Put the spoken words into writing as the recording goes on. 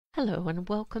Hello and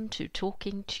welcome to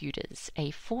Talking Tudors,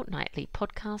 a fortnightly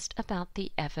podcast about the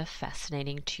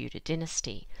ever-fascinating Tudor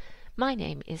dynasty. My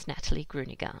name is Natalie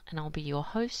Grueninger and I'll be your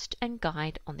host and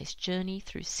guide on this journey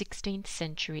through 16th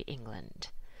century England.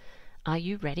 Are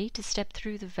you ready to step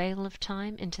through the veil of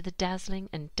time into the dazzling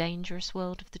and dangerous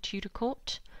world of the Tudor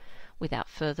court? Without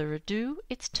further ado,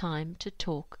 it's time to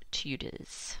talk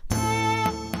Tudors.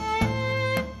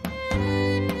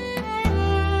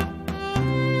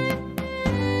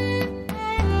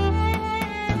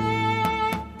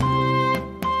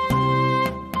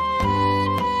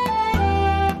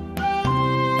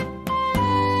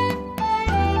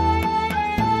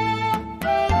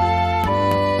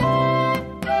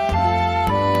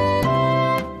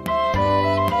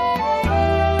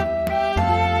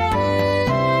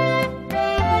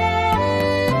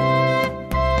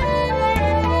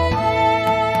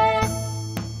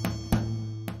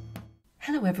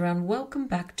 Everyone, welcome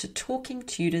back to Talking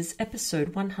Tudors,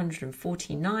 episode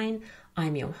 149.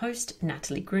 I'm your host,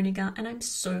 Natalie Grueninger, and I'm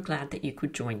so glad that you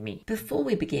could join me. Before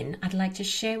we begin, I'd like to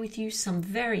share with you some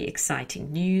very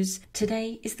exciting news.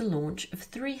 Today is the launch of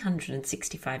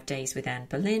 365 Days with Anne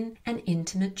Boleyn, an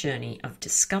intimate journey of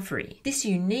discovery. This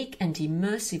unique and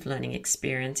immersive learning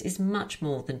experience is much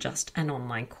more than just an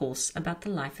online course about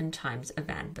the life and times of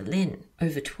Anne Boleyn.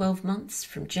 Over 12 months,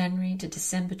 from January to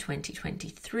December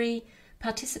 2023,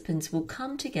 participants will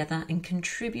come together and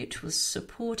contribute to a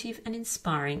supportive and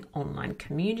inspiring online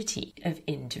community of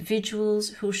individuals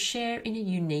who'll share in a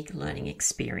unique learning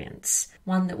experience,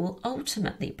 one that will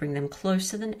ultimately bring them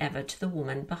closer than ever to the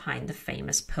woman behind the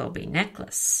famous Pearl Bee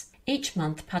necklace. Each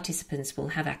month, participants will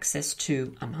have access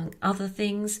to, among other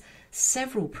things,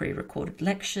 several pre-recorded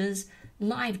lectures,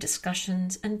 live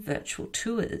discussions and virtual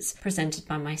tours presented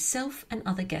by myself and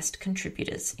other guest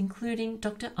contributors, including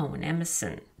Dr Owen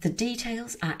Emmerson. The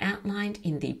details are outlined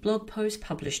in the blog post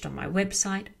published on my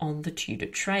website, On the Tudor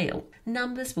Trail.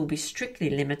 Numbers will be strictly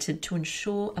limited to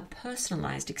ensure a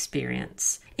personalised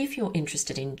experience. If you're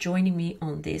interested in joining me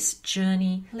on this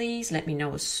journey, please let me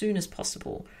know as soon as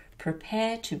possible.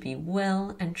 Prepare to be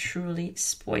well and truly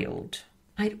spoiled.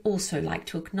 I'd also like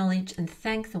to acknowledge and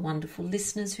thank the wonderful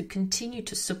listeners who continue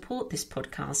to support this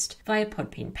podcast via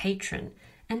Podbean Patron,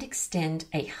 and extend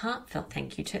a heartfelt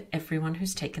thank you to everyone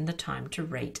who's taken the time to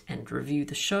rate and review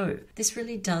the show. This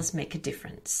really does make a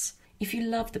difference. If you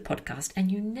love the podcast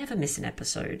and you never miss an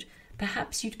episode,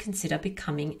 perhaps you'd consider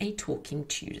becoming a Talking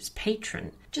Tudors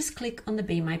patron. Just click on the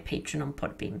Be My Patron on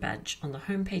Podbean badge on the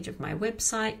homepage of my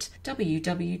website,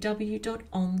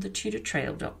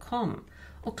 www.onthetudortrail.com.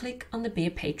 or click on the Be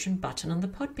a Patron button on the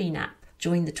Podbean app.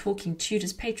 Join the Talking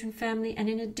Tudors patron family, and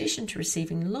in addition to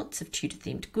receiving lots of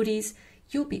Tudor-themed goodies,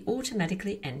 you'll be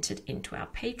automatically entered into our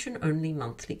patron-only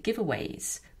monthly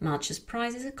giveaways. March's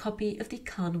prize is a copy of The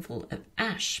Carnival of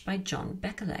Ash by John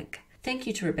Beckeleg. Thank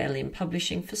you to Rebellion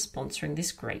Publishing for sponsoring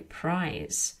this great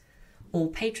prize. All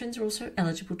patrons are also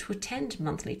eligible to attend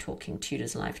monthly Talking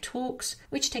Tudors live talks,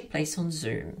 which take place on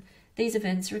Zoom. These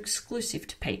events are exclusive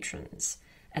to patrons.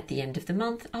 At the end of the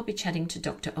month, I'll be chatting to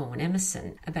Dr Owen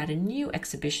Emmerson about a new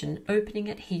exhibition opening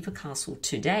at Hever Castle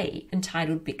today,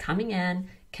 entitled Becoming Anne,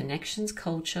 Connections,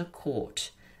 Culture,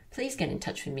 Court. Please get in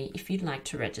touch with me if you'd like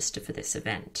to register for this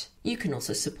event. You can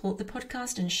also support the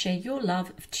podcast and share your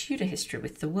love of Tudor history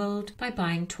with the world by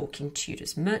buying Talking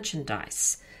Tudors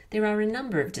merchandise. There are a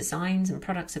number of designs and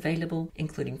products available,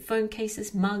 including phone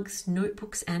cases, mugs,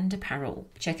 notebooks, and apparel.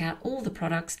 Check out all the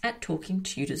products at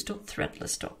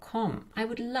talkingtudors.threadless.com. I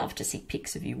would love to see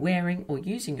pics of you wearing or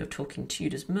using your Talking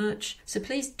Tudors merch, so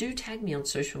please do tag me on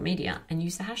social media and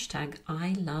use the hashtag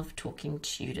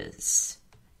 #ILoveTalkingTudors.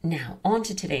 Now, on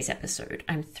to today's episode.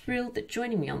 I'm thrilled that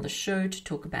joining me on the show to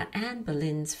talk about Anne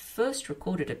Boleyn's first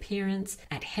recorded appearance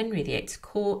at Henry VIII's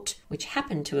court, which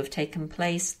happened to have taken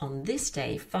place on this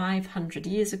day 500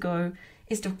 years ago,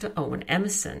 is Dr Owen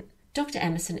Emmerson. Dr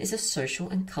Emmerson is a social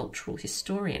and cultural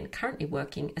historian, currently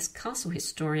working as castle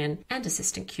historian and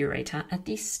assistant curator at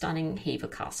the stunning Hever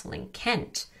Castle in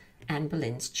Kent, Anne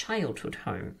Boleyn's childhood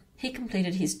home. He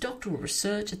completed his doctoral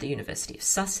research at the University of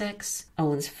Sussex.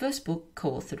 Owen's first book,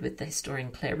 co-authored with the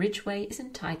historian Claire Ridgway, is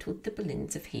entitled The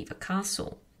Boleyns of Hever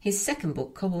Castle. His second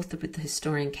book, co-authored with the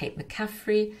historian Kate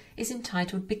McCaffrey, is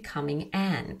entitled Becoming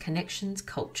Anne, Connections,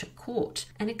 Culture, Court,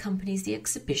 and accompanies the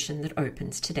exhibition that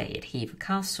opens today at Hever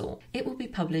Castle. It will be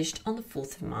published on the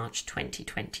 4th of March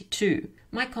 2022.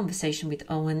 My conversation with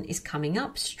Owen is coming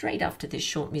up straight after this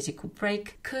short musical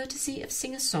break, courtesy of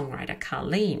singer-songwriter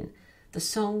Karliene. The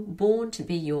song Born to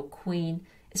Be Your Queen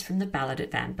is from the Ballad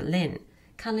of Anne Boleyn,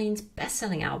 Karliene's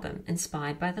best-selling album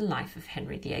inspired by the life of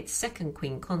Henry VIII's second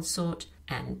queen consort,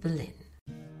 Anne Boleyn.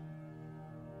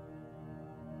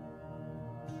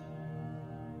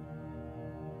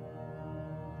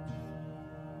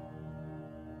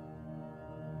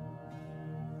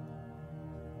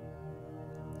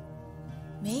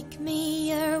 Make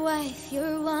me your wife,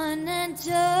 your one and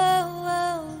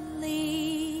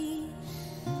only.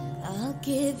 I'll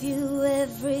give you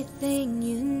everything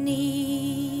you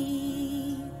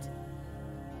need.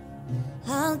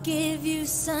 I'll give you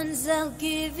sons, I'll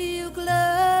give you glory.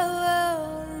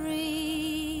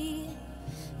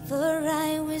 For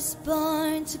I was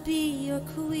born to be your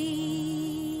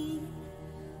queen.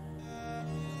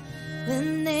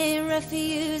 When they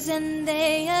refuse and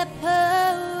they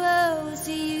oppose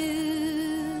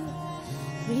you,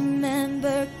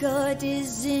 remember God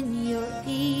is in your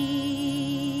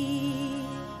ear.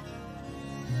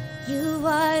 You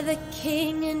are the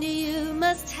king and you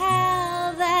must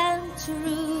have that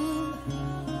true,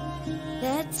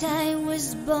 that I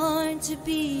was born to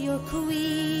be your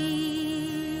queen.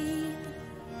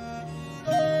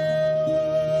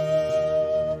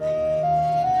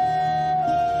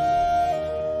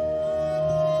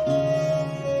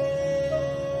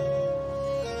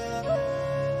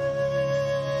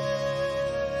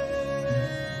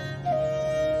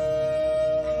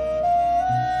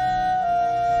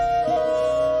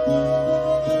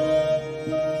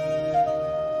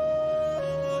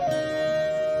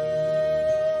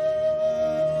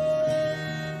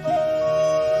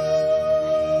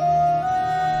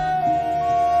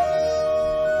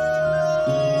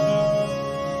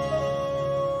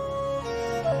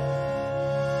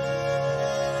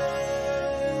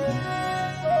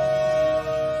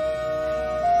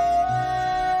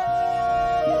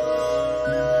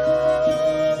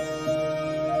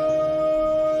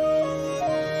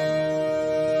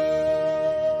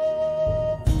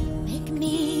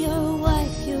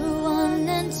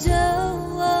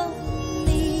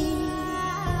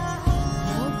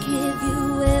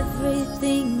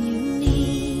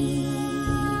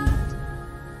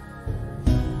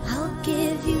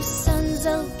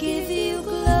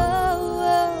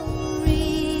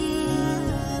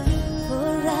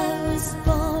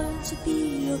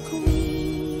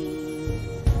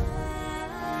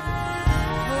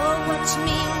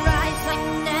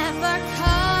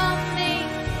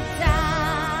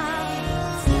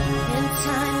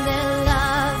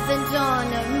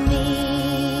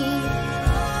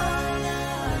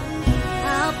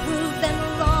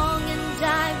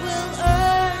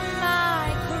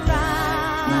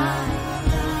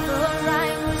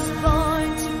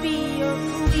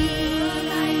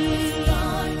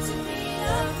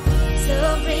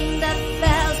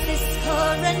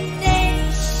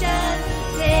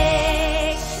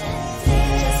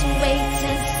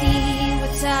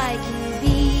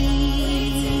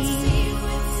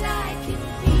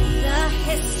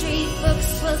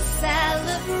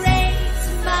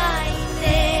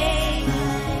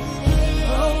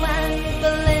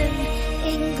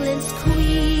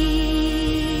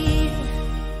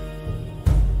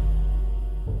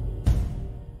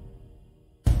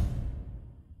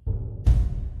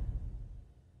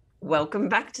 Welcome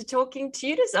back to Talking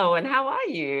Tudors, Owen. How are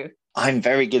you? I'm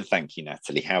very good, thank you,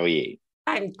 Natalie. How are you?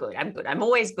 I'm good. I'm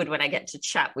always good when I get to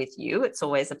chat with you. It's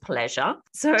always a pleasure.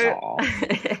 So,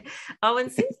 Owen,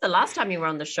 since the last time you were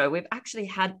on the show, we've actually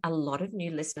had a lot of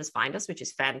new listeners find us, which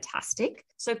is fantastic.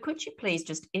 So could you please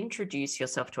just introduce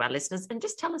yourself to our listeners and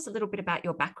just tell us a little bit about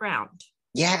your background?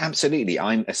 Yeah, absolutely.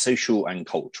 I'm a social and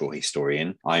cultural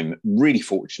historian. I'm really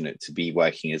fortunate to be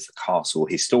working as a castle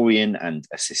historian and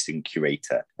assistant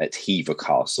curator at Hever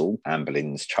Castle, Anne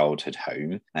Boleyn's childhood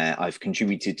home. I've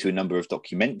contributed to a number of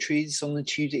documentaries on the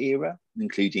Tudor era,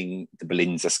 including The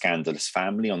Boleyns: A Scandalous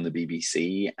Family on the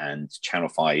BBC and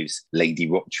Channel 5's Lady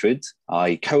Rochford.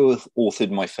 I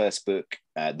co-authored my first book,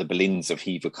 The Boleyns of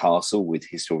Hever Castle, with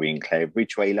historian Claire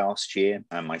Ridgway last year.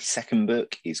 And my second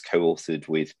book is co-authored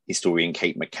with historian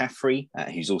Kate McCaffrey,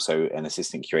 who's also an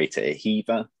assistant curator at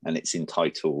Hever, and it's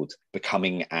entitled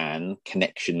Becoming Anne,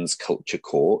 Connections Culture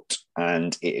Court.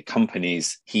 And it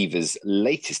accompanies Hever's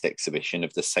latest exhibition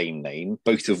of the same name,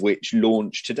 both of which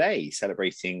launched today,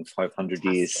 celebrating 500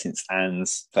 years since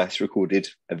Anne's first recorded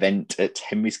event at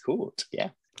Henry's Court.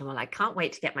 Yeah. Well, I can't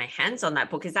wait to get my hands on that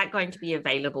book. Is that going to be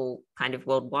available kind of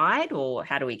worldwide, or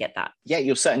how do we get that? Yeah,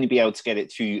 you'll certainly be able to get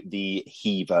it through the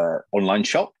Hever online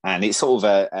shop, and it's sort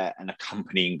of an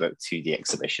accompanying book to the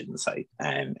exhibition. So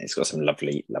it's got some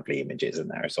lovely, lovely images in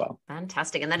there as well.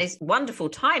 Fantastic. And that is wonderful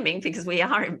timing, because we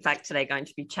are, in fact, today going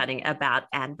to be chatting about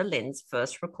Anne Boleyn's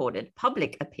first recorded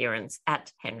public appearance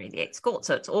at Henry VIII's court.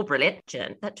 So it's all brilliant.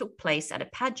 That took place at a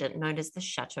pageant known as the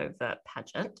Chateau Vert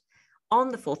Pageant on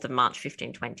the 4th of March,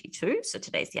 1522. So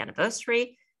today's the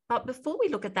anniversary, But before we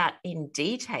look at that in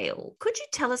detail, could you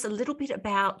tell us a little bit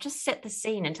about, just set the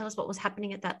scene and tell us what was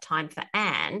happening at that time for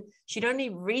Anne? She'd only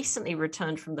recently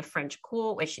returned from the French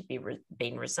court where she'd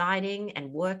been residing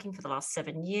and working for the last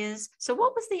 7 years. So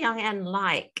what was the young Anne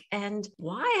like, and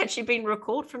why had she been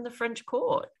recalled from the French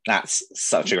court? That's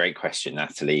such a great question,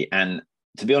 Natalie. And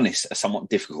to be honest, a somewhat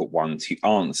difficult one to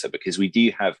answer, because we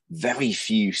do have very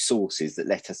few sources that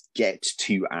let us get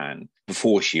to Anne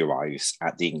before she arrives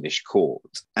at the English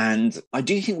court. And I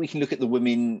do think we can look at the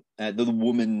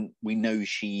woman we know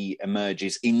she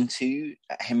emerges into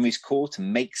at Henry's court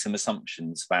and make some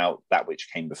assumptions about that which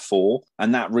came before.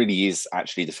 And that really is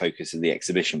actually the focus of the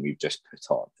exhibition we've just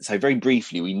put on. So very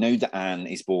briefly, we know that Anne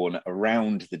is born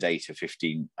around the date of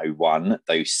 1501,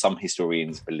 though some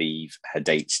historians believe her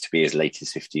dates to be as late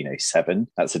as 1507.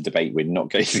 That's a debate we're not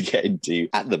going to get into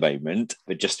at the moment,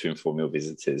 but just to inform your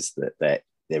visitors that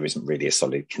there isn't really a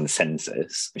solid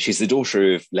consensus. She's the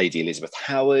daughter of Lady Elizabeth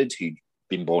Howard, who'd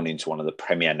been born into one of the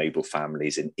premier noble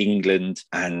families in England,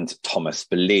 and Thomas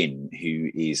Boleyn, who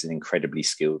is an incredibly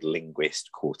skilled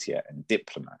linguist, courtier and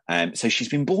diplomat. So she's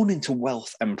been born into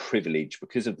wealth and privilege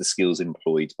because of the skills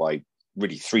employed by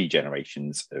really 3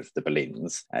 generations of the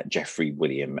Boleyns, Geoffrey,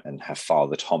 William and her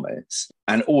father Thomas,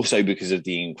 and also because of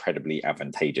the incredibly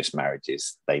advantageous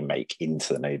marriages they make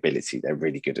into the nobility. They're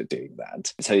really good at doing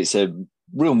that. So it's a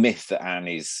real myth that Anne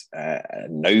is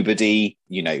nobody.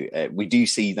 We do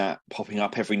see that popping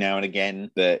up every now and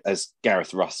again, but as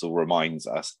Gareth Russell reminds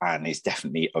us, Anne is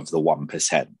definitely of the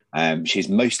 1%. She's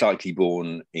most likely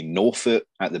born in Norfolk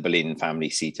at the Boleyn family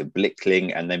seat of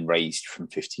Blickling, and then raised from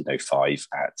 1505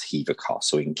 at Hever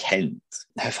Castle in Kent.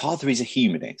 Her father is a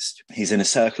humanist. He's in a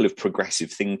circle of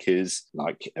progressive thinkers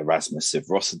like Erasmus of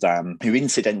Rotterdam, who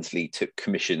incidentally took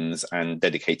commissions and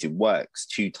dedicated works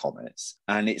to Thomas.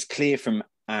 And it's clear from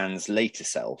Anne's later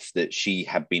self that she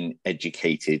had been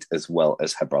educated as well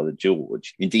as her brother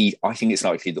George. Indeed, I think it's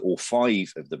likely that all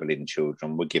 5 of the Boleyn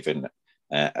children were given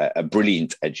a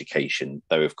brilliant education,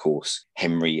 though, of course,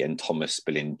 Henry and Thomas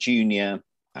Boleyn Jr.,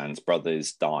 Anne's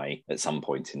brothers, die at some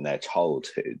point in their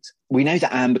childhood. We know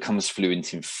that Anne becomes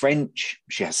fluent in French,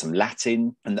 she has some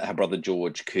Latin, and that her brother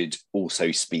George could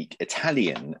also speak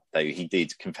Italian, though he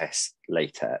did confess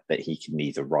later that he can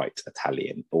neither write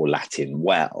Italian or Latin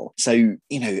well. So,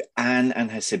 Anne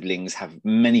and her siblings have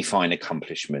many fine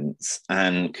accomplishments.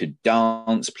 Anne could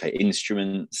dance, play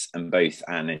instruments, and both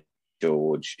Anne and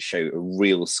George show a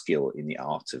real skill in the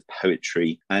art of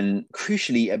poetry, and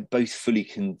crucially are both fully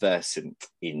conversant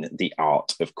in the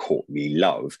art of courtly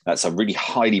love. That's a really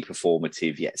highly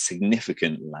performative yet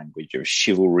significant language of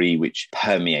chivalry which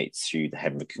permeates through the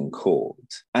Henrican court.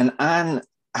 And Anne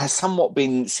has somewhat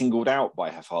been singled out by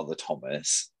her father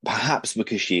Thomas, perhaps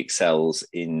because she excels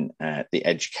in the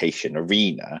education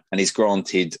arena and is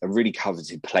granted a really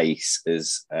coveted place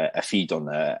as a fille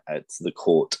d'honneur at the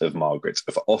court of Margaret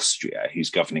of Austria, who's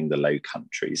governing the Low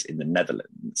Countries in the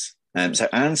Netherlands. So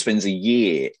Anne spends a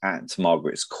year at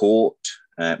Margaret's court,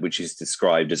 which is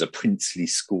described as a princely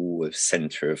school of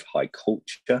centre of high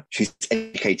culture. She's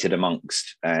educated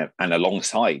amongst and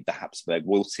alongside the Habsburg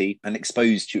royalty and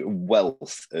exposed to a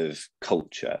wealth of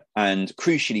culture. And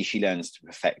crucially, she learns to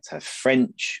perfect her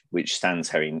French, which stands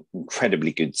her in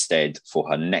incredibly good stead for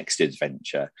her next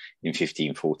adventure in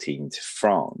 1514 to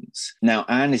France. Now,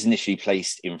 Anne is initially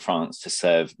placed in France to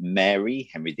serve Mary,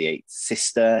 Henry VIII's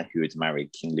sister, who had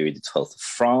married King Louis XII of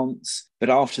France.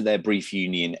 But after their brief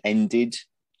union ended,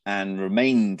 Anne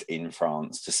remained in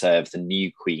France to serve the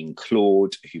new Queen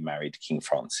Claude, who married King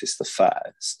Francis I.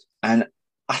 And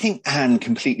I think Anne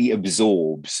completely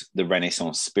absorbs the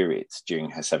Renaissance spirit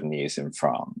during her 7 years in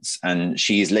France, and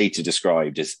she is later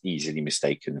described as easily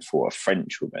mistaken for a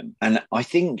Frenchwoman. And I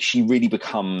think she really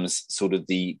becomes sort of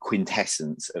the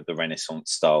quintessence of the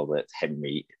Renaissance style that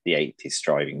Henry VIII is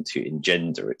striving to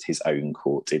engender at his own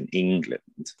court in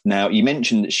England. Now, you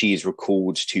mentioned that she is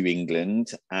recalled to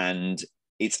England, and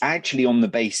it's actually on the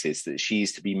basis that she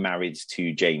is to be married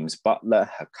to James Butler,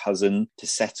 her cousin, to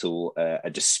settle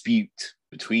a dispute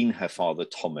between her father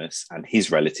Thomas and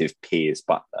his relative Piers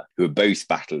Butler, who are both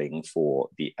battling for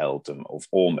the earldom of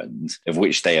Ormond, of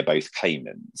which they are both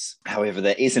claimants. However,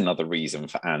 there is another reason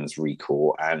for Anne's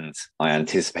recall, and I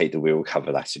anticipate that we will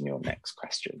cover that in your next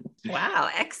question. Wow,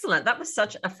 excellent. That was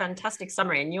such a fantastic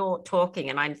summary. And you're talking,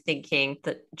 and I'm thinking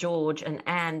that George and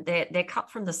Anne, they're cut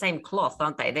from the same cloth,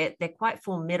 aren't they? They're quite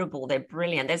formidable. They're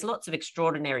brilliant. There's lots of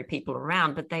extraordinary people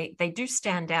around, but they do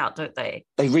stand out, don't they?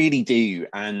 They really do.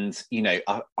 And,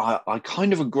 I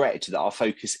kind of regret that our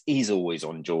focus is always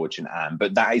on George and Anne,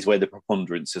 but that is where the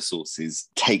preponderance of sources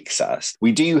takes us.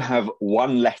 We do have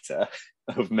one letter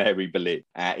of Mary Boleyn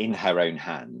in her own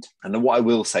hand. And what I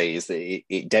will say is that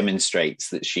it demonstrates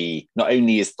that she not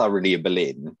only is thoroughly a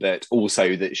Boleyn, but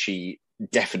also that she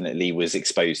definitely was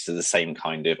exposed to the same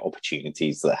kind of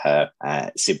opportunities that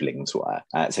her siblings were.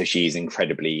 So she is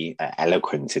incredibly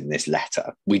eloquent in this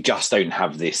letter. We just don't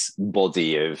have this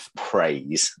body of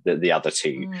praise that the other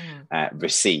two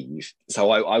receive. So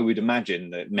I would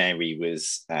imagine that Mary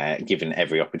was given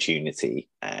every opportunity,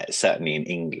 certainly in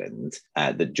England,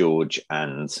 that George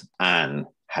and Anne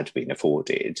had been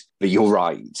afforded. But you're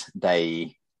right,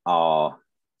 they are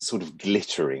sort of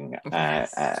glittering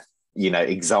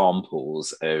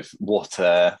examples of what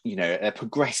a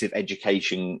progressive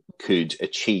education could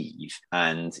achieve.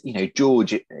 And,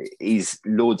 George is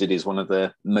lauded as one of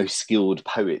the most skilled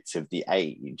poets of the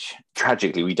age.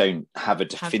 Tragically, we don't have a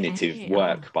definitive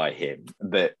work by him,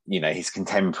 but, his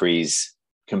contemporaries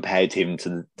compared him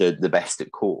to the best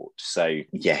at court. So,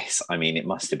 yes, I mean, it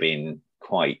must have been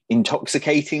quite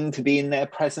intoxicating to be in their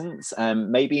presence,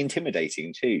 maybe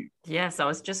intimidating too. Yes, I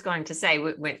was just going to say,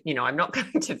 I'm not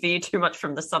going to veer too much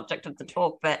from the subject of the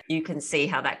talk, but you can see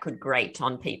how that could grate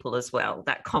on people as well,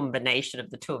 that combination of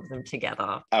the two of them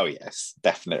together. Oh, yes,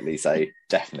 definitely so.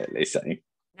 Definitely so.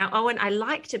 Now, Owen, I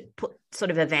like to put sort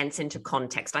of events into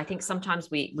context. I think sometimes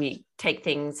we take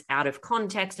things out of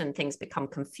context and things become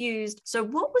confused. So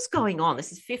what was going on?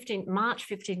 This is March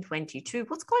 1522.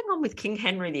 What's going on with King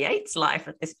Henry VIII's life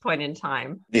at this point in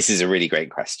time? This is a really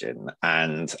great question.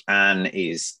 And Anne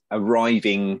is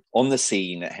arriving on the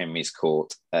scene at Henry's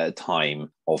court at a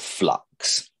time of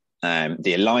flux.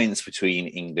 The alliance between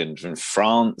England and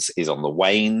France is on the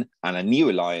wane, and a new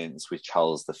alliance with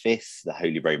Charles V, the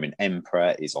Holy Roman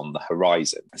Emperor, is on the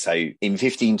horizon. So in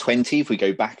 1520, if we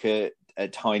go back a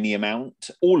tiny amount,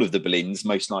 all of the Boleyns,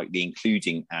 most likely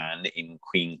including Anne in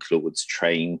Queen Claude's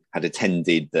train, had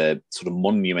attended the sort of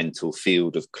monumental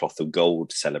Field of Cloth of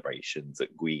Gold celebrations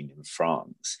at Guisnes in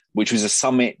France, which was a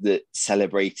summit that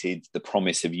celebrated the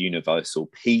promise of universal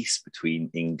peace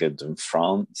between England and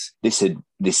France.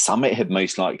 This summit had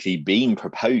most likely been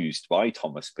proposed by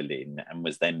Thomas Boleyn and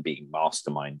was then being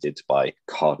masterminded by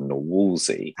Cardinal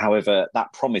Wolsey. However,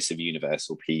 that promise of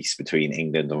universal peace between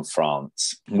England and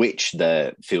France, which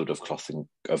the Field of Cloth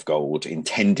of Gold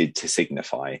intended to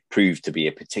signify, proved to be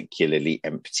a particularly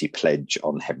empty pledge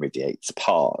on Henry VIII's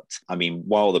part. I mean,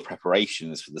 while the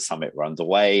preparations for the summit were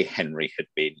underway, Henry had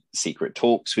been in secret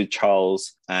talks with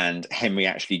Charles, and Henry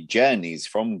actually journeys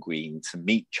from Guisnes to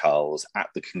meet Charles at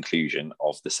the conclusion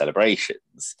of the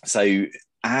celebrations. So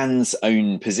Anne's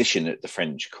own position at the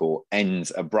French court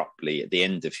ends abruptly at the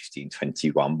end of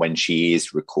 1521 when she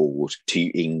is recalled to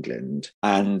England.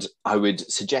 And I would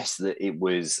suggest that it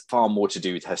was far more to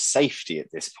do with her safety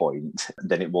at this point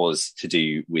than it was to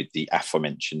do with the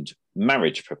aforementioned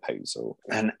marriage proposal.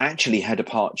 And actually her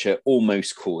departure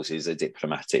almost causes a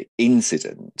diplomatic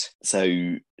incident.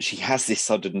 So she has this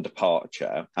sudden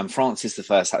departure, and Francis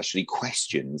I actually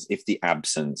questions if the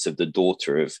absence of the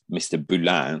daughter of Mr.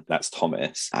 Boleyn, that's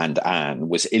Thomas, and Anne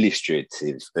was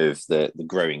illustrative of the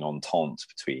growing entente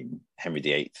between Henry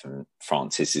VIII and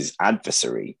Francis's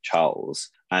adversary, Charles.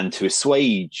 And to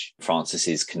assuage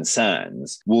Francis's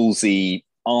concerns, Wolsey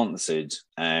answered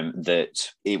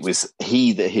that it was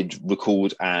he that had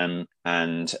recalled Anne,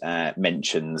 and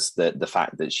mentions that the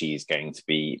fact that she is going to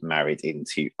be married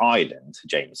into Ireland to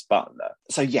James Butler.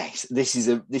 So yes, this is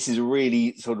a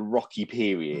really sort of rocky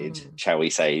period, shall we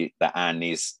say, that Anne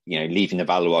is leaving the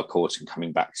Valois court and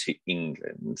coming back to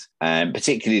England,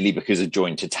 particularly because a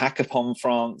joint attack upon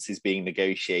France is being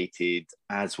negotiated,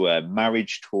 as were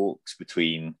marriage talks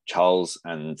between Charles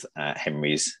and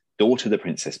Henry's daughter, the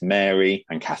Princess Mary,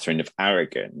 and Catherine of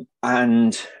Aragon.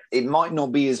 And it might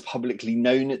not be as publicly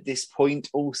known at this point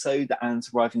also that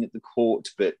Anne's arriving at the court,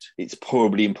 but it's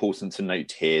probably important to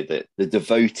note here that the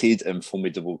devoted and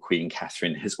formidable Queen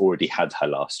Catherine has already had her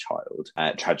last child,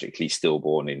 tragically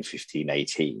stillborn in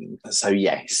 1518. So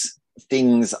yes,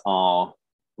 things are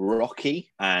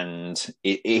rocky, and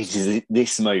it is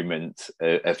this moment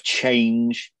of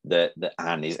change that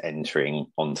Anne is entering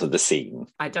onto the scene.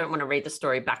 I don't want to read the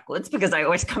story backwards because I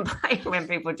always complain when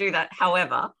people do that.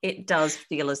 However, it does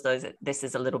feel as though this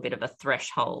is a little bit of a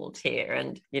threshold here,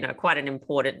 and quite an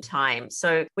important time.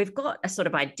 So we've got a sort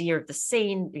of idea of the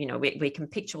scene. We can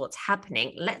picture what's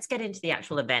happening. Let's get into the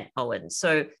actual event, Owen.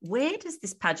 So where does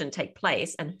this pageant take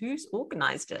place, and who's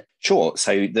organised it? Sure.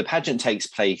 So the pageant takes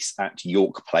place at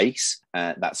York Place.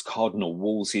 That's Cardinal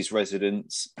Wolsey's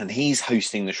residence, and he's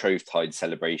hosting the Shrovetide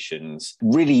celebration celebrations,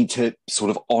 really to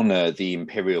sort of honour the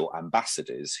imperial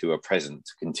ambassadors who are present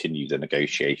to continue the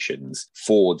negotiations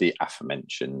for the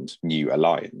aforementioned new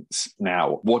alliance.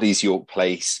 Now, what is York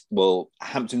Place? Well,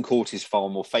 Hampton Court is far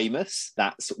more famous.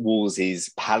 That's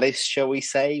Wolsey's palace, shall we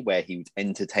say, where he would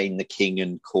entertain the king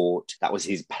and court. That was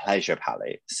his pleasure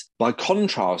palace. By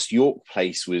contrast, York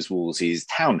Place was Wolsey's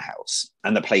townhouse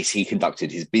and the place he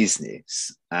conducted his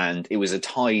business. And it was a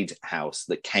tied house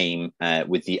that came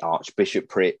with the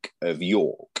Archbishopric of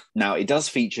York. Now, it does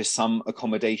feature some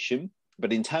accommodation,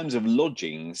 but in terms of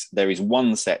lodgings, there is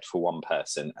one set for one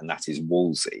person, and that is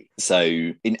Wolsey.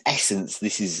 So in essence,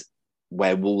 this is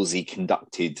where Wolsey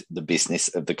conducted the business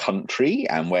of the country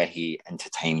and where he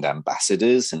entertained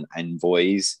ambassadors and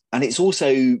envoys. And it's also,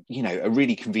 you know, a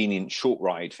really convenient short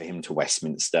ride for him to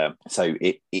Westminster. So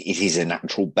it is a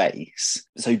natural base.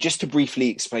 So just to briefly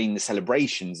explain the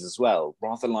celebrations as well,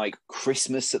 rather like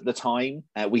Christmas at the time,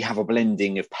 we have a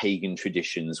blending of pagan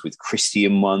traditions with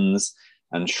Christian ones.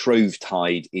 And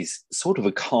Shrovetide is sort of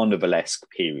a carnivalesque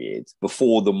period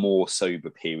before the more sober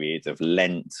period of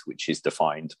Lent, which is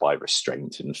defined by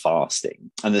restraint and fasting.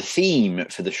 And the theme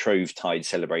for the Shrovetide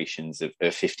celebrations of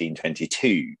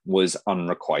 1522 was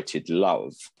unrequited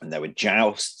love. And there were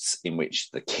jousts in which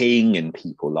the king and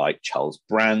people like Charles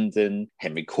Brandon,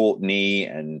 Henry Courtenay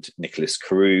and Nicholas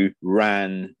Carew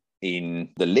ran in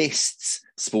the lists,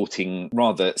 sporting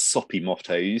rather soppy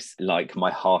mottos like "My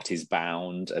heart is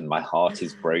bound" and "My heart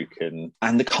is broken."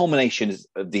 And the culmination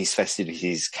of these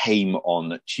festivities came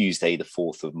on Tuesday, the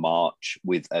 4th of March,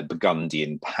 with a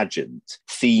Burgundian pageant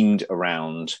themed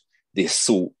around the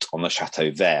assault on the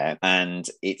Chateau Vert. And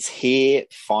it's here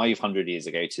 500 years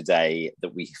ago today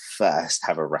that we first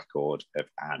have a record of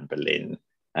Anne Boleyn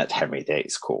at Henry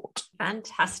VIII's court.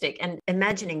 Fantastic. And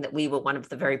imagining that we were one of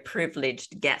the very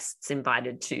privileged guests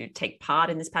invited to take part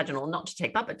in this pageant, or not to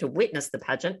take part, but to witness the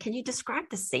pageant, can you describe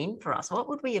the scene for us? What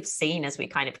would we have seen as we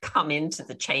kind of come into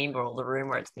the chamber or the room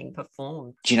where it's being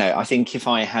performed? Do you know, I think if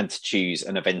I had to choose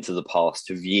an event of the past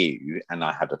to view, and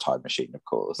I had a time machine, of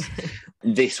course,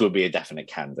 this would be a definite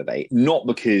candidate. Not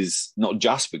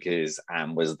just because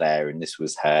Anne was there and this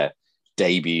was her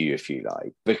debut, if you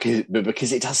like,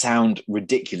 because it does sound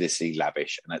ridiculously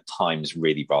lavish and at times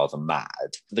really rather mad.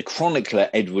 The chronicler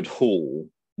Edward Hall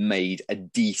made a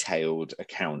detailed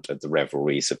account of the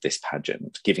revelries of this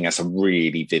pageant, giving us a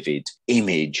really vivid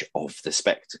image of the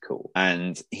spectacle.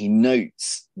 And he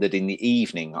notes that in the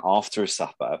evening after a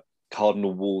supper,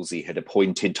 Cardinal Wolsey had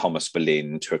appointed Thomas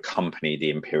Boleyn to accompany the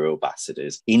imperial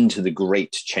ambassadors into the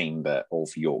great chamber of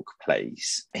York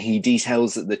Place. He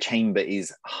details that the chamber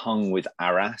is hung with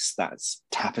arras, that's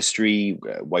tapestry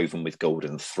woven with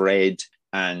golden thread,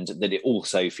 and that it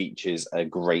also features a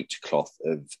great cloth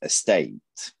of estate.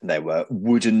 There were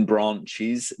wooden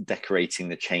branches decorating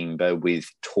the chamber with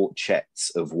torchettes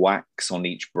of wax on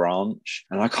each branch.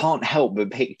 And I can't help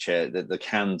but picture that the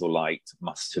candlelight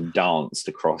must have danced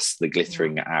across the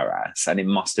glittering arras, and it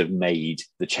must have made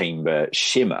the chamber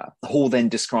shimmer. Hall then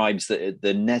describes that at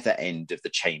the nether end of the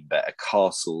chamber, a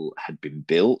castle had been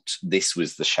built. This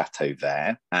was the Chateau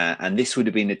Vert, and this would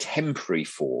have been a temporary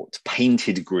fort,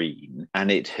 painted green,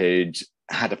 and it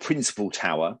had a principal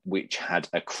tower which had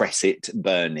a cresset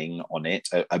burning on it,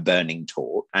 a burning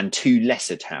torch, and two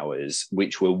lesser towers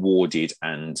which were warded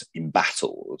and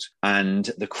embattled.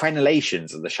 And the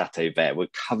crenellations of the Chateau Vert were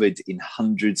covered in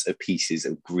hundreds of pieces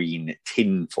of green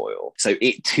tinfoil. So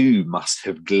it too must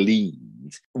have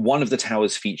gleamed. One of the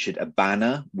towers featured a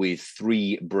banner with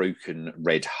 3 broken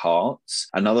red hearts.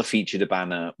 Another featured a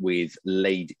banner with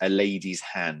a lady's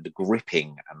hand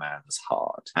gripping a man's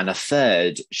heart. And a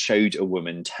third showed a woman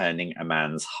turning a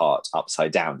man's heart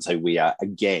upside down. So we are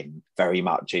again very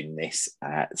much in this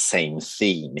same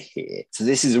theme here. So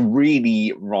this is a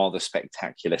really rather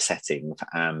spectacular setting for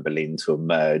Anne Boleyn to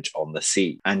emerge on the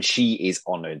scene, and she is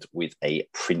honoured with a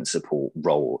principal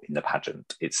role in the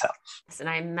pageant itself. And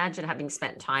I imagine, having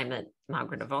spent time at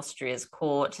Margaret of Austria's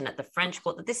court and at the French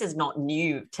court, that this is not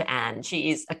new to Anne. She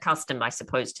is accustomed, I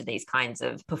suppose, to these kinds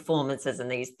of performances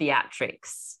and these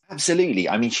theatrics. Absolutely.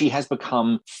 I mean, she has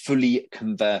become fully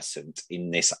conversant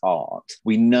in this art.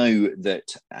 We know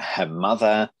that her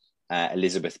mother,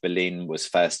 Elizabeth Boleyn, was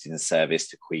first in service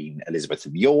to Queen Elizabeth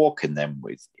of York and then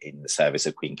in the service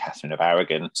of Queen Catherine of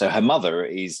Aragon. So her mother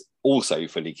is also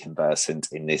fully conversant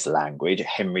in this language.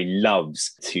 Henry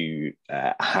loves to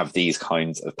have these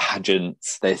kinds of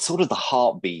pageants. They're sort of the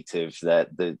heartbeat of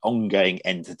the ongoing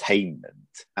entertainment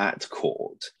at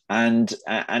court. And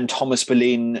Thomas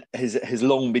Boleyn has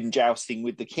long been jousting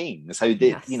with the king. So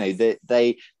that,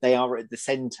 yes, they are at the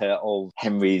centre of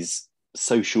Henry's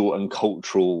social and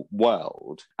cultural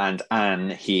world. And Anne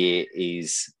here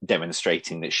is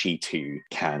demonstrating that she too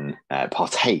can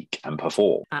partake and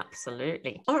perform.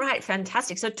 Absolutely. All right,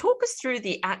 fantastic. So talk us through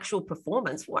the actual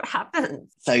performance. What happened?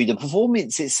 So the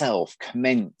performance itself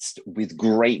commenced with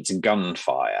great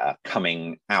gunfire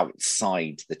coming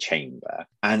outside the chamber,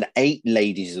 and 8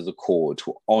 ladies of the court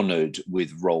were honoured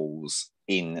with roles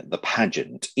in the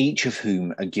pageant, each of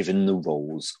whom are given the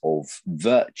roles of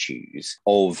virtues,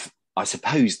 of, I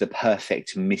suppose, the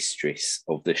perfect mistress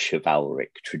of the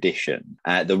chivalric tradition.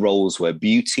 The roles were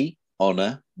beauty,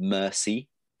 honour, mercy,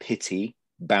 pity,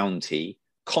 bounty,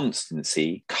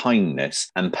 constancy, kindness,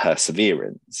 and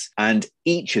perseverance. And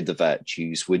each of the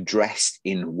virtues were dressed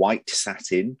in white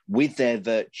satin with their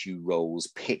virtue roles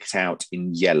picked out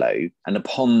in yellow, and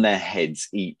upon their heads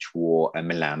each wore a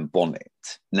Milan bonnet.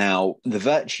 Now, the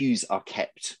virtues are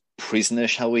kept prisoner,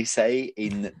 shall we say,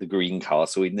 in the Green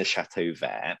Castle, in the Chateau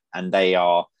Vert, and they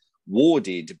are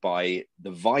warded by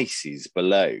the vices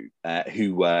below,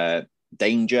 who were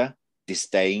danger,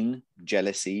 disdain,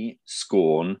 jealousy,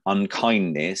 scorn,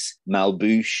 unkindness,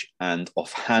 malbouche, and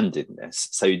offhandedness.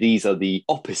 So these are the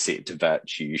opposite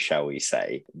virtues, shall we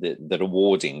say, that are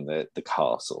warding the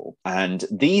castle. And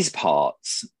these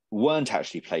parts weren't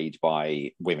actually played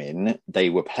by women. They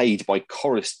were played by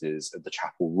choristers of the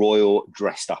Chapel Royal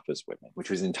dressed up as women, which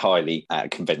was entirely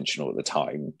conventional at the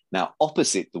time. Now,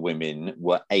 opposite the women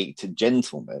were 8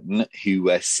 gentlemen who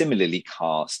were similarly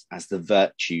cast as the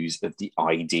virtues of the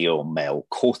ideal male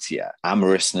courtier: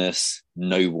 amorousness,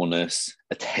 nobleness,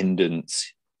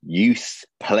 attendance, youth,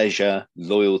 pleasure,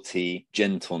 loyalty,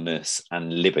 gentleness,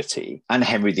 and liberty. And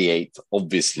Henry VIII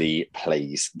obviously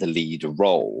plays the lead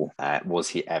role. Was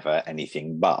he ever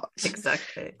anything but?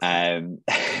 Exactly.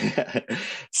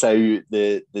 So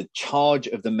the charge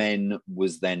of the men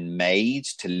was then made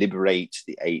to liberate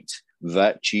the 8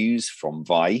 virtues from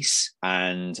vice,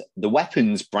 and the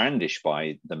weapons brandished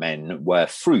by the men were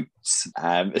fruits,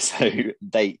 so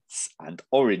dates and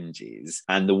oranges,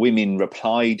 and the women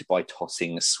replied by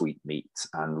tossing sweetmeats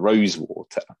and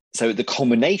rosewater. So at the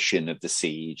culmination of the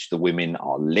siege, the women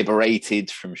are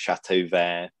liberated from Chateau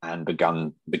Vert and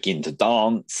begin to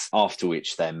dance, after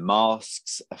which their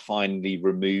masks are finally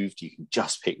removed. You can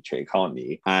just picture it, can't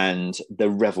you? And the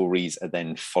revelries are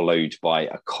then followed by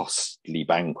a costly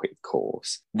banquet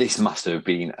course. This must have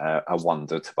been a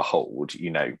wonder to behold.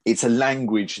 You know, it's a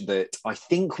language that I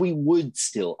think we would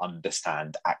still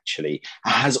understand, actually. It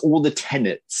has all the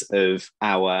tenets of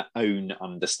our own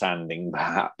understanding,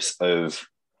 perhaps, of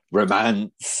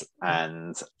romance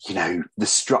and, you know, the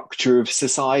structure of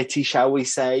society, shall we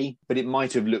say, but it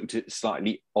might have looked at a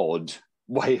slightly odd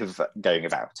way of going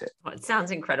about it. Well, it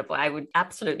sounds incredible. I would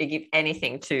absolutely give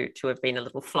anything to have been a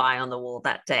little fly on the wall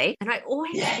that day. And I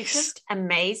always, it just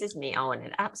amazes me, Owen,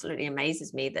 it absolutely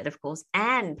amazes me that, of course,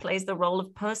 Anne plays the role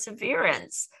of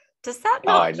Perseverance. Does that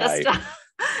not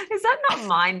is that not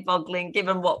mind-boggling,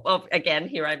 given what, well, again,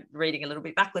 here I'm reading a little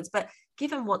bit backwards, but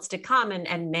given what's to come,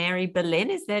 and Mary Boleyn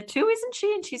is there too, isn't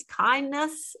she? And she's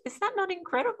kindness. Is that not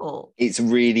incredible? It's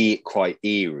really quite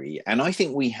eerie. And I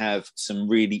think we have some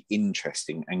really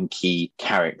interesting and key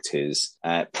characters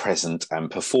present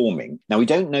and performing. Now, we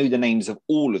don't know the names of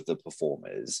all of the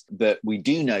performers, but we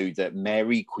do know that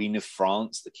Mary, Queen of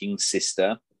France, the King's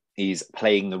sister, is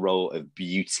playing the role of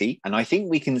beauty. And I think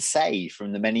we can say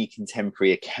from the many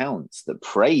contemporary accounts that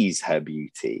praise her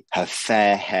beauty, her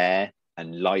fair hair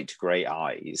and light grey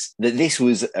eyes, that this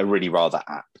was a really rather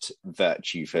apt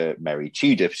virtue for Mary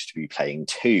Tudor to be playing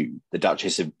too. The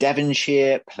Duchess of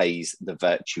Devonshire plays the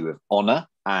virtue of honour.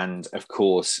 And of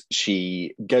course,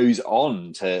 she goes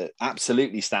on to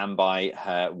absolutely stand by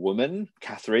her woman,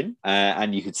 Catherine.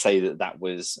 And you could say that that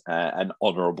was an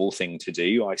honourable thing to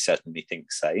do. I certainly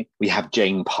think so. We have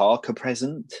Jane Parker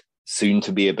present, soon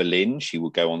to be a Boleyn. She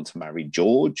will go on to marry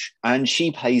George, and she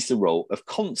plays the role of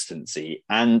Constancy,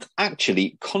 and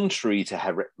actually, contrary to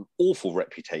her awful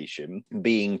reputation,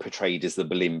 being portrayed as the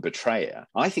Boleyn betrayer.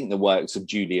 I think the works of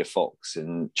Julia Fox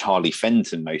and Charlie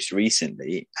Fenton most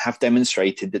recently have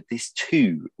demonstrated that this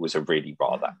too was a really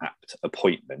rather apt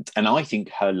appointment, and I think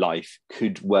her life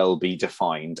could well be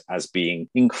defined as being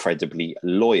incredibly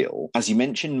loyal. As you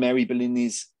mentioned, Mary Boleyn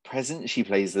is present. She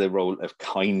plays the role of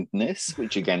kindness,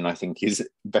 which again I think is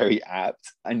very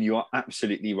apt, and you are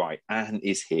absolutely right, Anne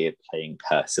is here playing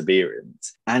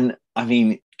Perseverance. And I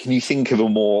mean, can you think of a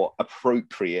more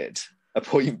appropriate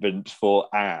appointment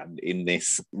for Anne in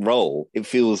this role? It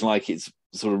feels like it's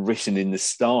sort of written in the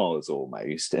stars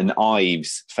almost. And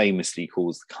Ives famously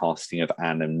calls the casting of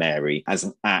Anne and Mary as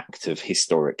an act of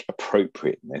historic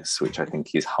appropriateness, which I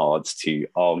think is hard to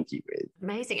argue with.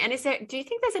 Amazing. And do you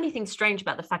think there's anything strange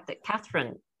about the fact that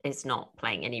Catherine is not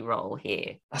playing any role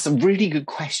here? That's a really good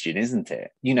question, isn't it?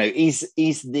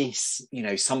 Is this,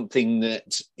 something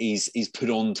that is put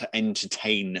on to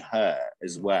entertain her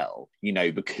as well,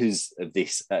 because of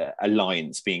this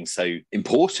alliance being so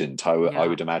important, I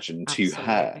would imagine, to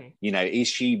her. Is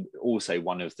she also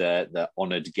one of the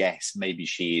honoured guests? Maybe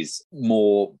she is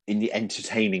more in the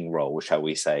entertaining role, shall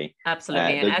we say.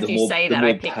 Absolutely. And as you say that,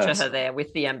 I picture her there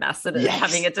with the ambassadors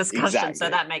having a discussion. Exactly. So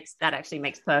that actually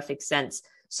makes perfect sense.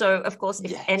 So, of course,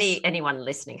 if anyone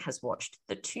listening has watched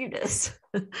The Tudors,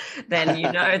 then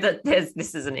you know that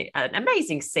this is an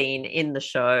amazing scene in the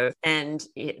show. And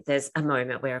there's a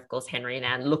moment where, of course, Henry and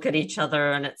Anne look at each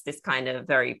other and it's this kind of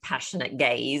very passionate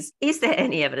gaze. Is there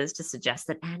any evidence to suggest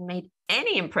that Anne made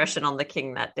any impression on the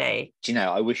king that day? Do you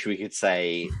know, I wish we could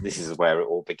say this is where it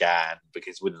all began,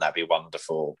 because wouldn't that be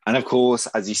wonderful? And of course,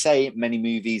 as you say, many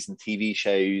movies and TV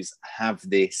shows have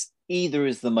this either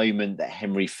as the moment that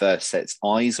Henry first sets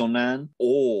eyes on Anne,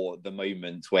 or the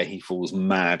moment where he falls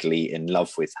madly in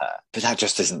love with her. But that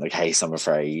just isn't the case, I'm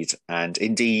afraid. And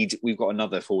indeed, we've got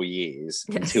another 4 years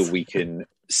until we can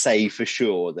say for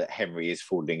sure that Henry is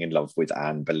falling in love with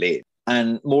Anne Boleyn.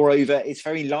 And moreover, it's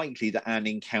very likely that Anne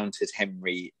encountered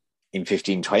Henry in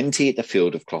 1520 at the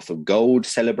Field of Cloth of Gold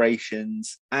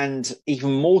celebrations, and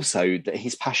even more so that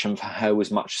his passion for her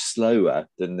was much slower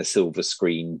than the silver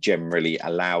screen generally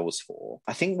allows for.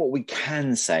 I think what we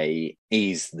can say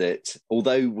is that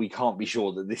although we can't be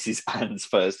sure that this is Anne's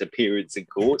first appearance in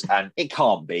court, and it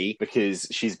can't be because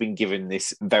she's been given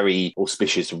this very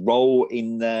auspicious role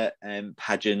in the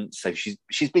pageant, so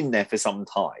she's been there for some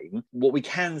time, what we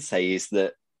can say is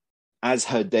that as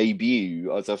her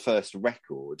debut, as her first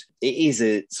record, it is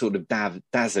a sort of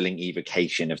dazzling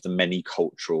evocation of the many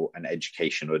cultural and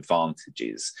educational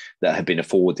advantages that have been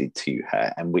afforded to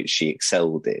her and which she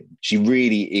excelled in. She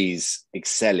really is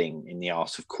excelling in the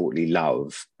art of courtly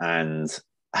love, and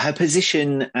her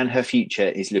position and her future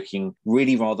is looking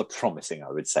really rather promising, I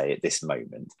would say, at this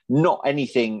moment. Not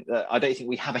anything, I don't think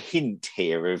we have a hint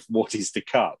here of what is to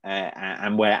come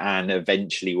and where Anne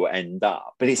eventually will end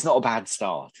up. But it's not a bad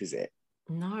start, is it?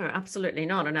 No, absolutely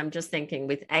not. And I'm just thinking,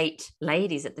 with 8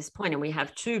 ladies at this point, and we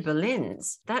have 2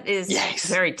 Boleyns, that is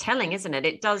very telling, isn't it?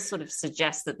 It does sort of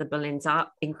suggest that the Boleyns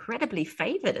are incredibly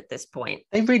favoured at this point.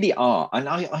 They really are. And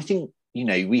I think,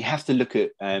 we have to look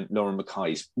at Lauren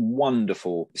Mackay's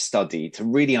wonderful study to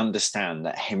really understand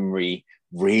that Henry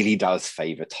really does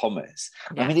favour Thomas.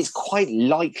 Yes. I mean, it's quite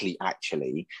likely,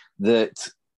 actually, that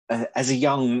as a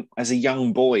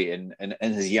young boy and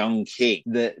as a young king,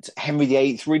 that Henry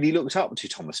VIII really looked up to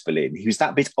Thomas Boleyn. He was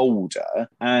that bit older,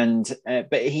 and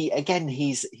but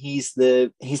he's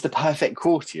the perfect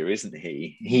courtier, isn't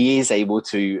he? He is able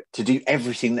to do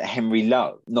everything that Henry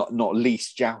loved, not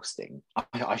least jousting.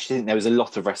 I think there was a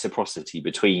lot of reciprocity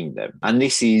between them, and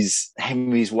this is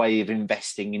Henry's way of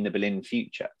investing in the Boleyn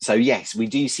future. So yes, we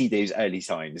do see those early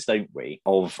signs, don't we,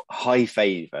 of high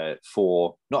favour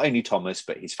for not only Thomas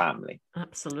but his family.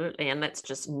 Absolutely. And let's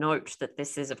just note that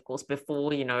this is, of course,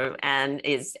 before, Anne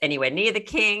is anywhere near the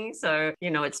king. So,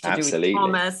 it's to do with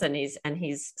Thomas and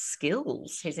his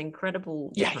skills, his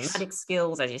incredible diplomatic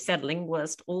skills, as you said,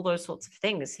 linguist, all those sorts of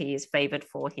things. He is favoured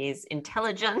for his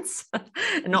intelligence,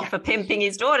 not for pimping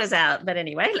his daughters out. But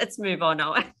anyway, let's move on,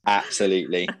 Owen.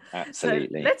 Absolutely. So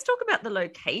let's talk about the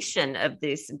location of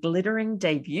this glittering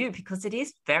debut, because it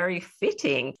is very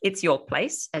fitting. It's York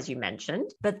Place, as you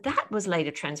mentioned, but that was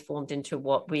later transformed into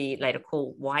what we later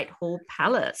call Whitehall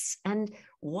Palace. And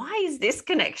why is this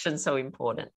connection so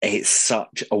important? It's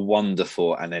such a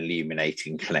wonderful and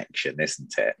illuminating connection,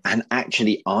 isn't it? And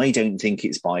actually, I don't think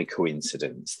it's by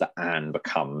coincidence that Anne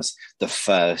becomes the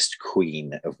first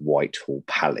queen of Whitehall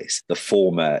Palace, the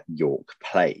former York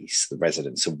Place, the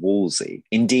residence of Wolsey.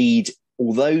 Indeed,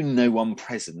 although no one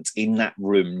present in that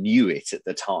room knew it at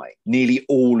the time, nearly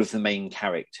all of the main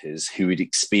characters who had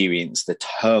experienced the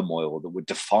turmoil that would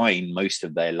define most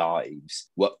of their lives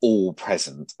were all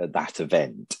present at that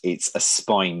event. It's a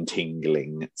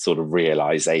spine-tingling sort of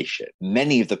realisation.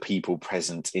 Many of the people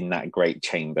present in that great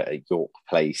chamber at York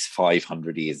Place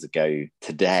 500 years ago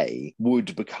today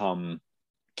would become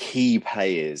key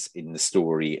players in the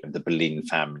story of the Boleyn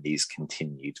family's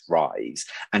continued rise,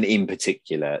 and in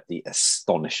particular, the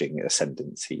astonishing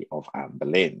ascendancy of Anne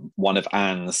Boleyn. One of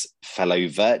Anne's fellow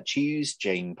virtues,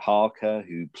 Jane Parker,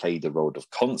 who played the role of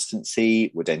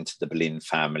Constancy, would enter the Boleyn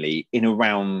family in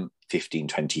around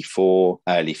 1524,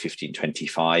 early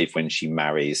 1525, when she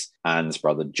marries Anne's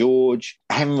brother George.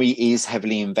 Henry is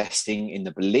heavily investing in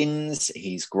the Boleyns.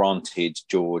 He's granted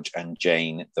George and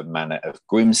Jane the manor of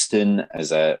Grimston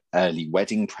as an early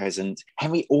wedding present.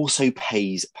 Henry also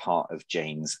pays part of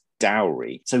Jane's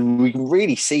dowry. So we can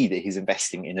really see that he's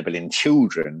investing in the Boleyn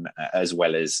children as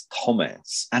well as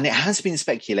Thomas. And it has been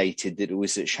speculated that it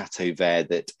was at Chateau Vert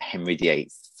that Henry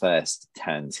VIII first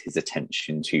turns his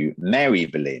attention to Mary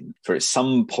Boleyn, for at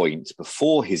some point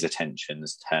before his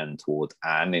attentions turn toward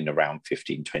Anne in around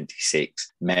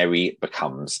 1526, Mary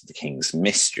becomes the king's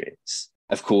mistress.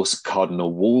 Of course,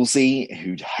 Cardinal Wolsey,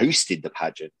 who'd hosted the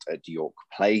pageant at York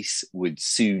Place, would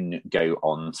soon go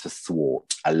on to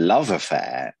thwart a love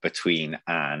affair between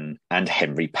Anne and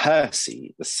Henry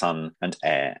Percy, the son and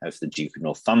heir of the Duke of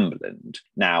Northumberland.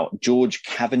 Now, George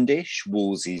Cavendish,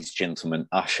 Wolsey's gentleman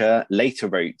usher, later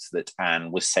wrote that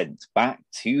Anne was sent back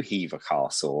to Hever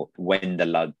Castle when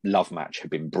the love match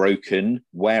had been broken,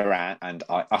 whereat, and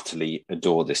I utterly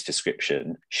adore this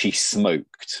description, she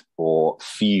smoked or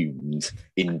fumed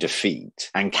in defeat.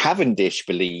 And Cavendish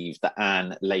believed that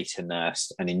Anne later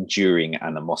nursed an enduring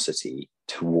animosity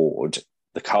toward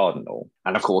the cardinal.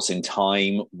 And of course, in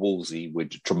time, Wolsey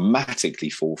would dramatically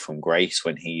fall from grace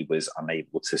when he was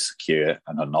unable to secure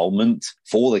an annulment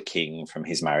for the king from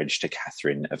his marriage to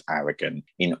Catherine of Aragon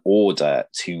in order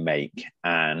to make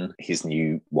Anne his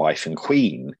new wife and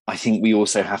queen. I think we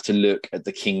also have to look at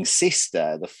the king's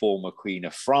sister, the former Queen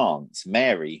of France,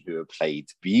 Mary, who had played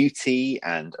Beauty,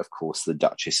 and of course the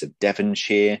Duchess of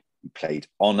Devonshire, who played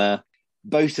Honour.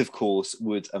 Both, of course,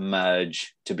 would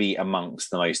emerge to be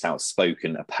amongst the most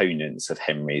outspoken opponents of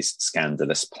Henry's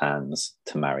scandalous plans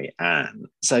to marry Anne.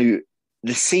 So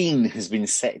the scene has been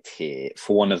set here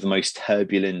for one of the most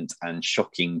turbulent and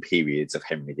shocking periods of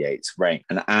Henry VIII's reign,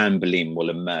 and Anne Boleyn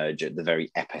will emerge at the very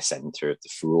epicenter of the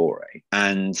furore.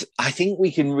 And I think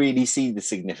we can really see the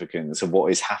significance of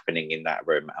what is happening in that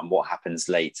room and what happens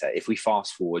later if we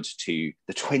fast forward to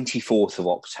the 24th of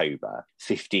October,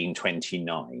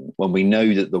 1529, when we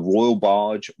know that the royal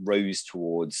barge rows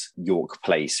towards York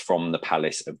Place from the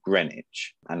Palace of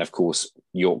Greenwich. And of course,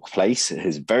 York Place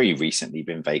has very recently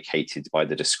been vacated by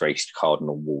the disgraced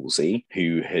Cardinal Wolsey,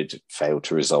 who had failed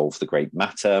to resolve the great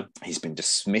matter. He's been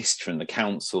dismissed from the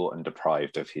council and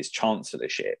deprived of his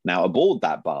chancellorship. Now, aboard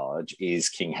that barge is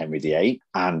King Henry VIII,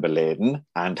 Anne Boleyn,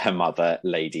 and her mother,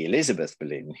 Lady Elizabeth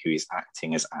Boleyn, who is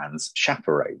acting as Anne's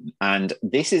chaperone. And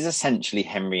this is essentially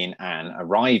Henry and Anne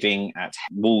arriving at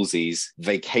Wolsey's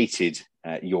vacated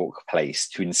York Place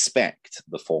to inspect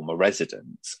the former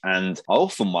residence. And I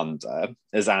often wonder,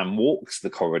 as Anne walks the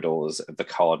corridors of the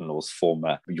Cardinal's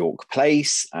former York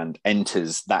Place and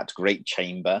enters that great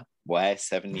chamber where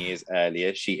 7 years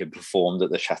earlier she had performed at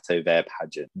the Chateau Vert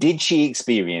Pageant, did she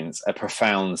experience a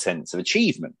profound sense of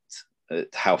achievement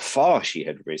at how far she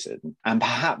had risen, and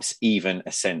perhaps even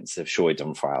a sense of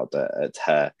Schadenfreude at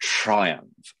her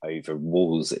triumph over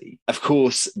Wolsey? Of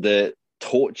course, the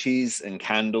torches and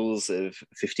candles of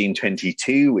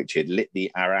 1522, which had lit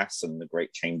the arras and the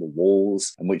great chamber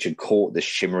walls, and which had caught the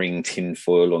shimmering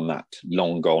tinfoil on that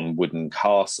long-gone wooden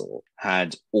castle,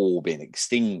 had all been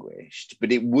extinguished.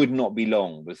 But it would not be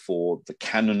long before the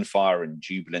cannon fire and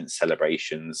jubilant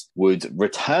celebrations would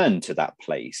return to that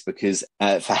place, because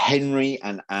for Henry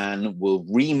and Anne will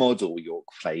remodel York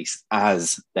Place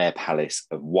as their Palace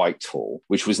of Whitehall,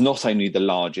 which was not only the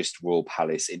largest royal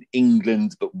palace in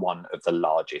England, but one of the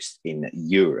largest in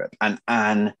Europe. And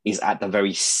Anne is at the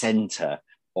very centre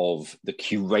of the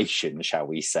curation, shall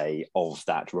we say, of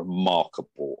that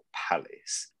remarkable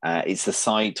palace. It's the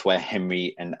site where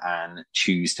Henry and Anne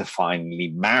choose to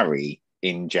finally marry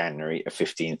in January of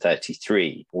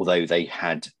 1533, although they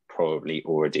had probably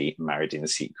already married in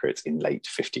secret in late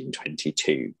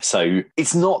 1522. So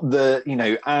it's not the,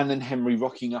 Anne and Henry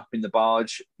rocking up in the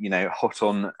barge, hot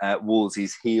on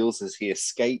Wolsey's heels as he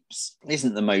escapes,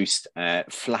 isn't the most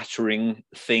flattering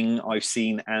thing I've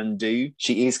seen Anne do.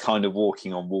 She is kind of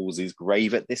walking on Wolsey's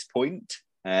grave at this point.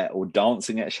 Or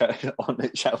dancing on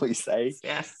it, shall we say?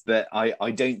 Yes. But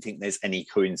I don't think there's any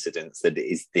coincidence that it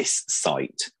is this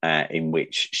site in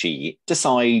which she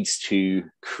decides to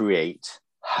create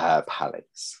her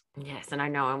palace. Yes, and I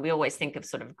know, and we always think of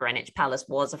sort of Greenwich Palace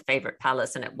was a favourite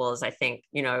palace, and it was, I think,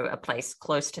 a place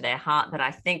close to their heart, but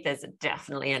I think there's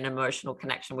definitely an emotional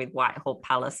connection with Whitehall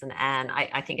Palace, and Anne,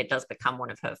 I think it does become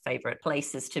one of her favourite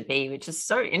places to be, which is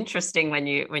so interesting when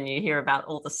you hear about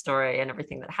all the story and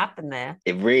everything that happened there.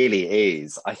 It really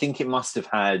is. I think it must have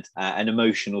had an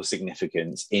emotional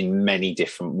significance in many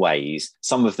different ways.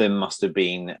 Some of them must have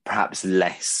been perhaps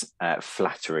less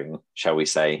flattering, shall we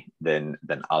say, than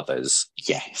others.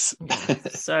 Yes.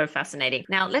 Yes. So fascinating.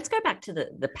 Now, let's go back to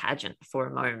the pageant for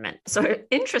a moment. So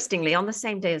interestingly, on the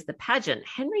same day as the pageant,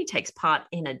 Henry takes part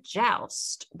in a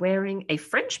joust wearing a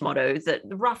French motto that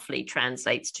roughly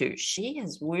translates to, "She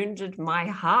has wounded my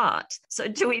heart." So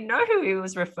do we know who he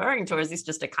was referring to, or is this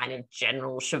just a kind of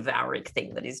general chivalric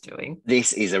thing that he's doing?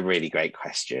 This is a really great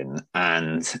question,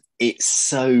 and it's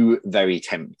so very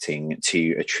tempting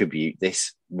to attribute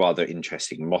this rather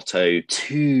interesting motto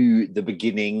to the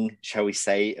beginning, shall we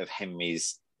say, of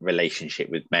Henry's relationship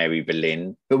with Mary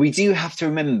Boleyn. But we do have to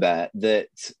remember that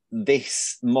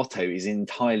this motto is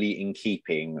entirely in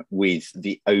keeping with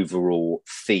the overall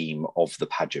theme of the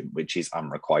pageant, which is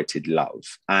unrequited love.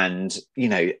 And, you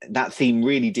know, that theme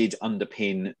really did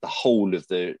underpin the whole of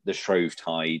the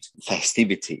Shrovetide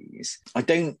festivities. I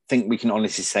don't think we can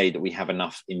honestly say that we have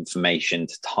enough information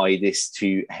to tie this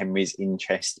to Henry's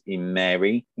interest in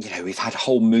Mary. You know, we've had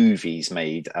whole movies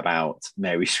made about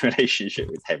Mary's relationship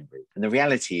with Henry. And the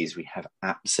reality is we have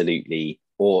absolutely,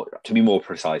 or to be more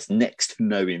precise, next to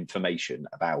no information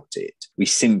about it. We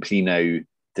simply know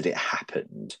that it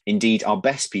happened. Indeed, our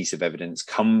best piece of evidence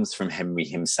comes from Henry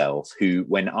himself, who,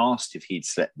 when asked if he'd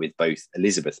slept with both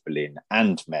Elizabeth Boleyn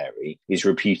and Mary, is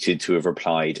reputed to have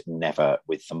replied, "Never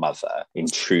with the mother," in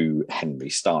true Henry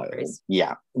style.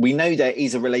 Yeah, we know there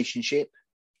is a relationship,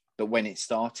 but when it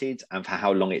started and for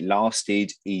how long it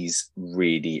lasted is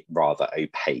really rather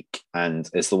opaque. And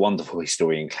as the wonderful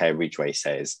historian Claire Ridgway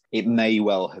says, it may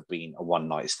well have been a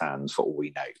one-night stand for all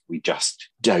we know. We just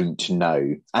don't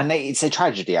know. And it's a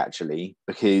tragedy, actually,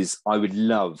 because I would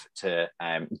love to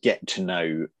get to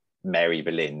know Mary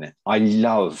Boleyn. I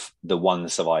love the one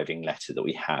surviving letter that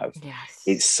we have. Yes.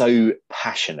 It's so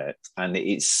passionate and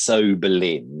it's so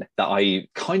Boleyn that I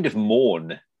kind of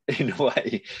mourn in a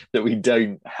way that we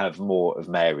don't have more of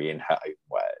Mary in her own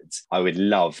words. I would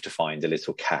love to find a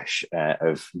little cache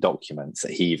of documents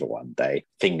at Hever one day,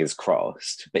 fingers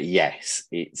crossed. But yes,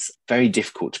 it's very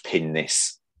difficult to pin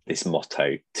this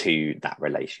motto to that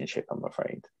relationship, I'm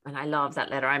afraid. And I love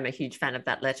that letter. I'm a huge fan of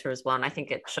that letter as well. And I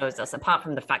think it shows us, apart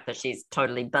from the fact that she's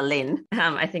totally Boleyn,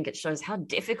 I think it shows how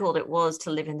difficult it was to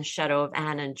live in the shadow of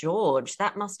Anne and George.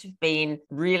 That must have been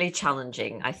really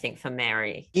challenging, I think, for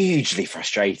Mary. Hugely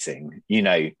frustrating. You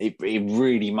know, it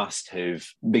really must have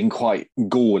been quite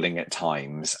galling at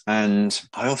times. And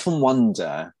I often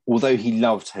wonder, although he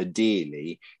loved her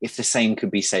dearly, if the same could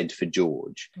be said for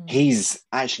George. His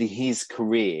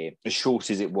career, as short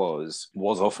as it was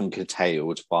often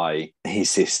curtailed by his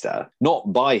sister,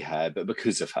 not by her, but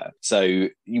because of her. So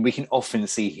we can often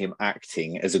see him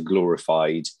acting as a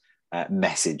glorified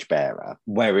message bearer,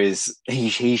 whereas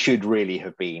he should really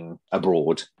have been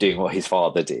abroad doing what his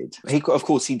father did. Of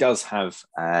course, he does have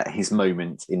his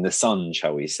moment in the sun,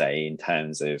 shall we say, in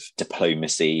terms of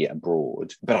diplomacy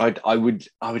abroad. But I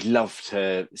would love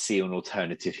to see an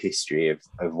alternative history of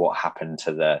what happened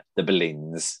to the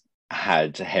Boleyns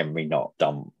had Henry not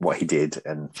done what he did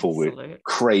and fallen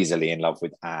crazily in love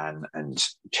with Anne and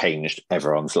changed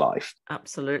everyone's life.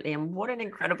 Absolutely. And what an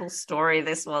incredible story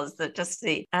this was, that just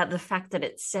the fact that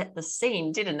it set the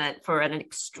scene, didn't it, for an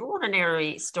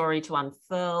extraordinary story to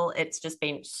unfurl. It's just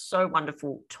been so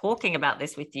wonderful talking about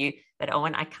this with you. But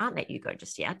Owen, I can't let you go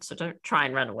just yet, so don't try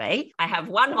and run away. I have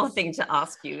one more thing to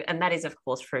ask you, and that is, of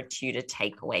course, for a Tudor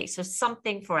takeaway. So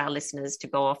something for our listeners to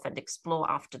go off and explore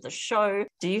after the show.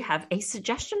 Do you have a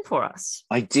suggestion for us?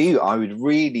 I do. I would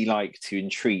really like to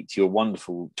entreat your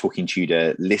wonderful Talking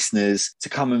Tudor listeners to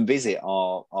come and visit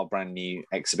our brand new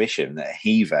exhibition at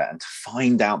Hever and to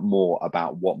find out more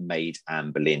about what made Anne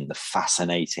Boleyn the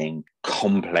fascinating,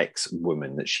 complex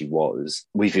woman that she was.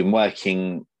 We've been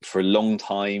working for a long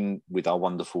time with our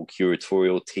wonderful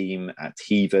curatorial team at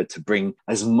Hever to bring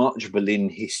as much Boleyn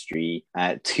history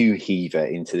to Hever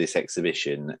into this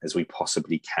exhibition as we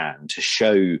possibly can, to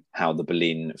show how the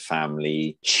Boleyn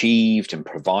family achieved and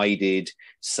provided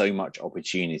so much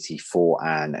opportunity for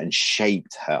Anne and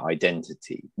shaped her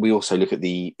identity. We also look at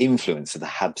the influence of the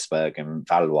Habsburg and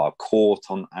Valois court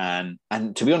on Anne.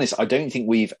 And to be honest, I don't think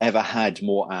we've ever had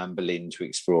more Anne Boleyn to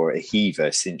explore at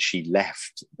Hever since she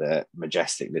left the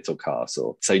majestic little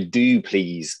castle. So do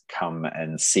please come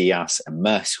and see us,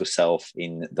 immerse yourself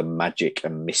in the magic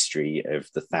and mystery of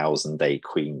the 1,000-day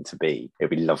queen to be.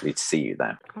 It'd be lovely to see you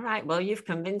there. All right, well, you've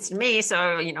convinced me, so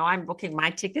I'm booking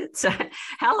my tickets.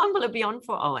 How long will it be on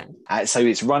for, Owen? So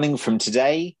it's running from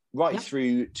today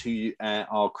through to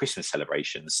our Christmas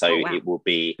celebration. So it will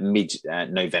be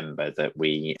mid-November that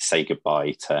we say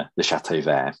goodbye to the Chateau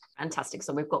Vert. Fantastic.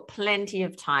 So we've got plenty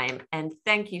of time. And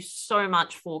thank you so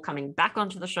much for coming back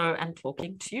onto the show and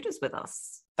talking Tudors with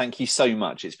us. Thank you so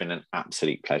much. It's been an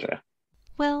absolute pleasure.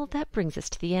 Well, that brings us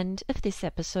to the end of this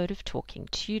episode of Talking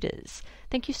Tudors.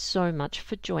 Thank you so much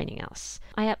for joining us.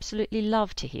 I absolutely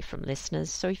love to hear from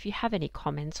listeners, so if you have any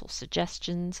comments or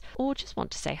suggestions, or just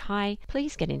want to say hi,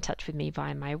 please get in touch with me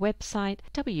via my website,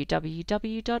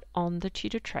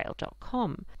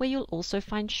 www.onthetudortrail.com, where you'll also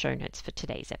find show notes for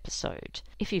today's episode.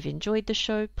 If you've enjoyed the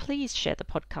show, please share the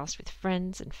podcast with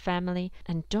friends and family,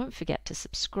 and don't forget to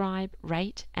subscribe,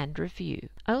 rate, and review.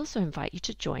 I also invite you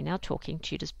to join our Talking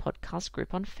Tudors podcast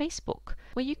group on Facebook,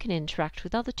 where you can interact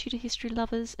with other Tudor history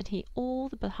lovers and hear all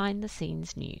the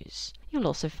behind-the-scenes news. You'll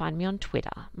also find me on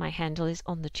Twitter. My handle is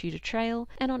On the Tudor Trail,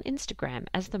 and on Instagram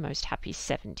as The Most Happy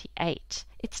 78.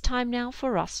 It's time now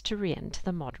for us to re-enter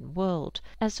the modern world.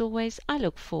 As always, I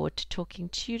look forward to talking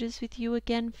Tudors with you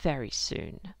again very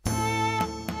soon.